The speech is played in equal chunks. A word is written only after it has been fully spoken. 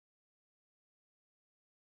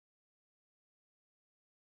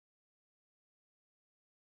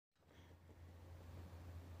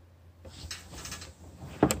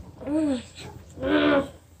Whatever,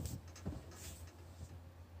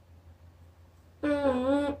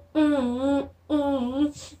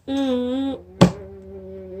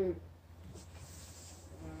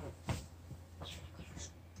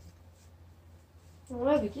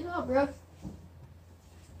 get up, bro.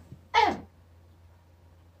 Evan!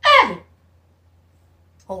 Evan!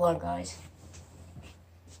 Hold on, guys.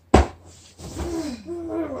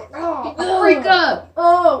 Freak up!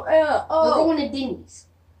 Oh, yeah, oh. We're going to Denny's.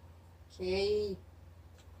 Okay.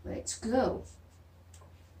 Let's go.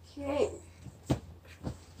 Okay.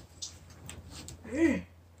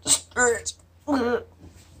 Stretch. Woo!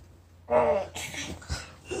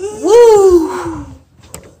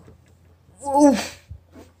 Ooh.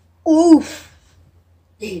 Ooh.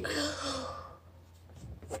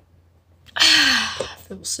 I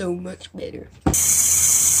feel so much better.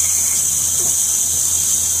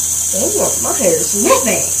 Damn, my hair is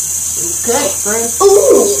nipping. Cut it, bro.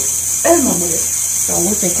 Ooh! And my hair. So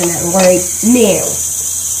we're taking that right now.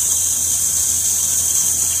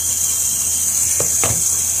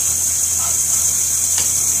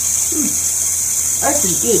 That's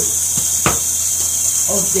pretty good.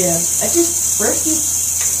 Oh, damn. I just brushed it.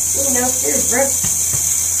 Going downstairs, bro.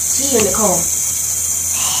 See you in the car.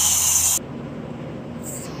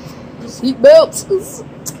 Seatbelts.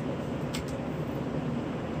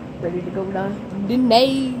 Ready to go down the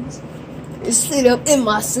maze. And sit up in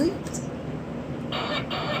my seat.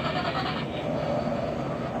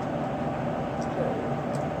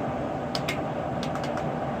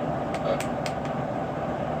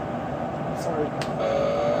 Sorry.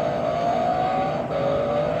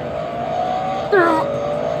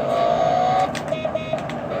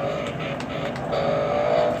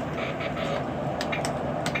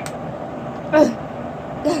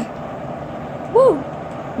 Woo!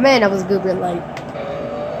 Man, that was a good red light.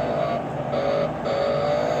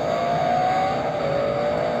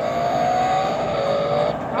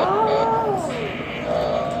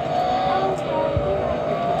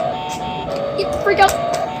 Get the freak out!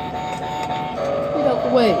 Get out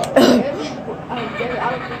the way.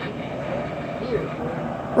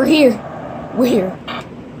 We're here. We're here.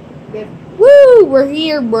 Woo! We're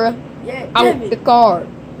here, bruh. Yeah, out the car.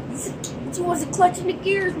 She wasn't clutching the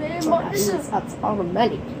gears, man. Mom, that's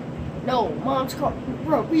automatic. No, mom's car.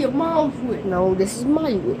 Bro, we have mom's whip. No, this is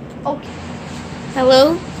my whip. Okay.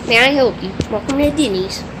 Hello, may I help you? Welcome to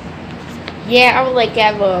Denny's. Yeah, I would like to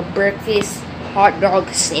have a breakfast hot dog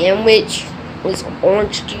sandwich with some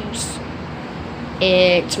orange juice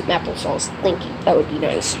and some applesauce. Thank you. That would be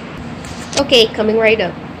nice. Okay, coming right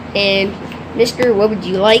up. And mister, what would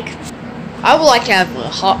you like? I would like to have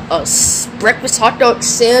a breakfast hot dog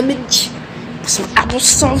sandwich with some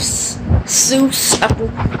applesauce,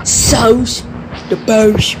 the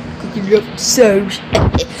bows, cooking up sauce.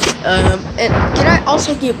 And can I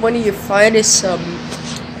also get one of your finest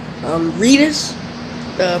Ritas,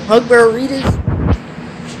 Hug Barrel Ritas?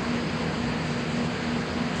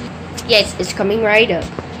 Yes, it's coming right up.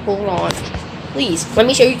 Hold on, please. Let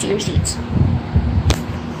me show you to your seats.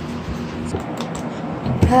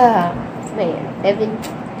 Man, Evan,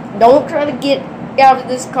 don't try to get out of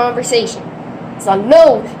this conversation. Cause I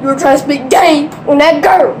know you were trying to speak game on that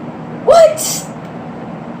girl. What?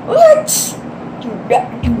 What?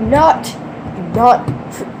 Do not.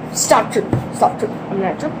 Stop tripping. I'm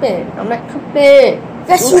not tripping.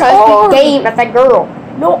 Yes, you trying to speak game at that girl.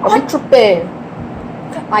 No, I'm tripping.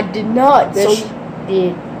 I did not. Yes, you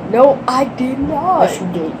did. No, I did not. Yes, you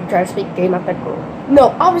did. You tried to speak game at that girl. No,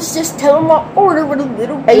 I was just telling my order with a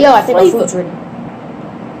little bit of I think our food's ready.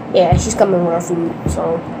 Yeah, she's coming with our food,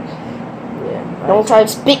 so yeah. Don't try to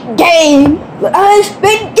speak game. I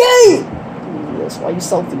speak game. That's why you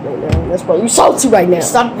salty right now.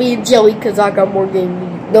 Stop being jelly, cause I got more game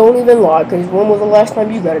than you. Don't even lie, cause when was the last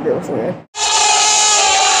time you got a girlfriend?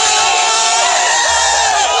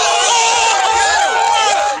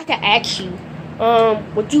 I can ask you.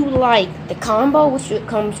 Would you like the combo, which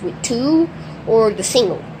comes with 2, or the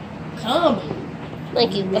single? Combo.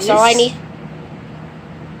 Thank you. That's all I need.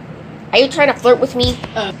 Are you trying to flirt with me?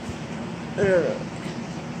 No.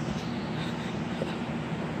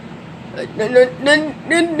 I'm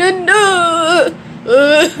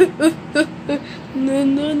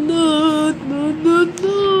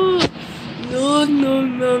not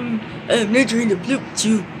trying to flirt with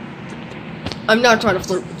you. I'm not trying to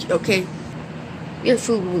flirt with you, okay? Your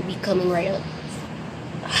food will be coming right up.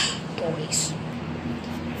 Boys.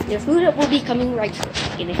 Your food will be coming right up.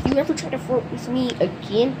 And if you ever try to flirt with me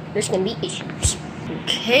again, there's gonna be issues.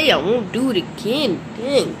 Okay, I won't do it again.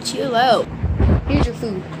 Dang, chill out. Here's your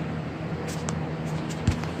food.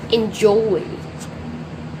 Enjoy.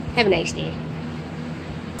 Have a nice day.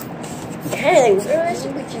 Dang, bro, that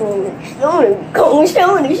shit put you on the shoulder. Cold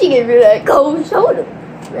shoulder. She gave you that cold shoulder.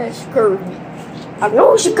 Man, she curved me. I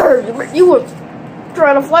know she curved you, but you were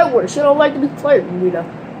trying to flirt with her. She don't like to be flirted. You need to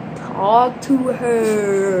talk to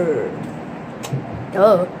her.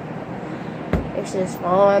 Duh. It's just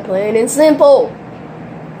fun, plain and simple.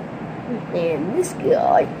 And this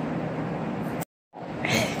guy.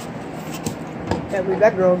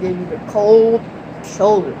 That girl gave you the cold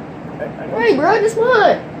shoulder. Hey, bro, this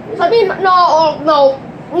one. I mean, no.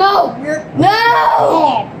 No! I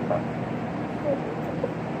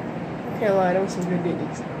can't lie, that was some good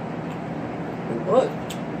Denny's. What?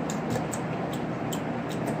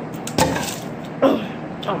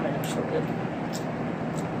 Oh man, that's so good.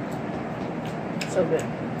 So good.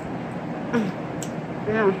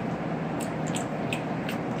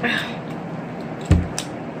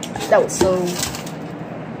 That was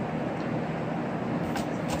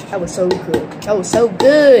so good. That was so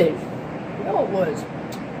good. You know it was.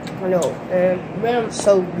 I know, man,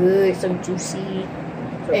 so good, so juicy,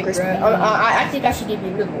 so crispy. I think I should give you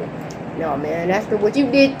another one. No, man, after what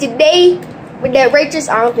you did today with that waitress,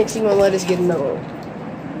 I don't think she's gonna let us get another one.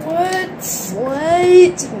 What?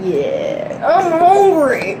 Yeah. I'm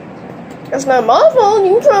hungry. That's not my fault.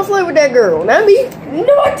 You trying to flirt with that girl, not me.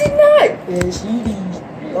 No, I did not. Yes, you did.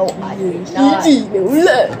 No, I did not.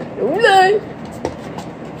 No lie.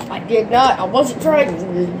 I did not. I wasn't trying to.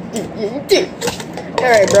 You did.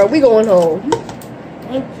 Alright, bro, we going home.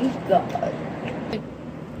 Thank you, God.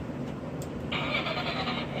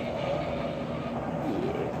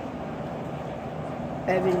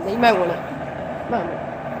 Evan, you might wanna. Mama.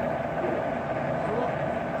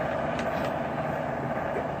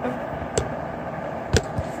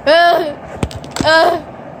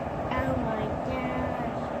 Oh my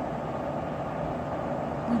gosh.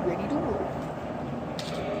 You ready to roll?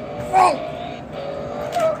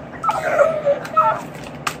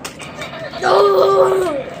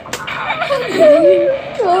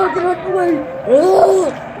 Oh, get out the way.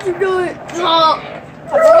 You do it.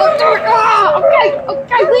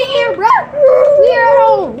 Okay, we're here, bro.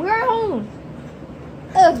 We're at home.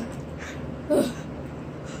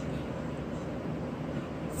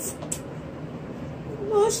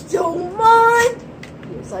 Lost your mind.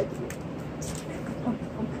 Yes, I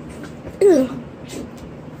did.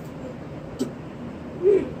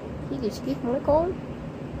 He just kicked my car.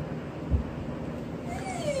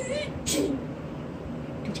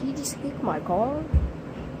 Did he just kick my car?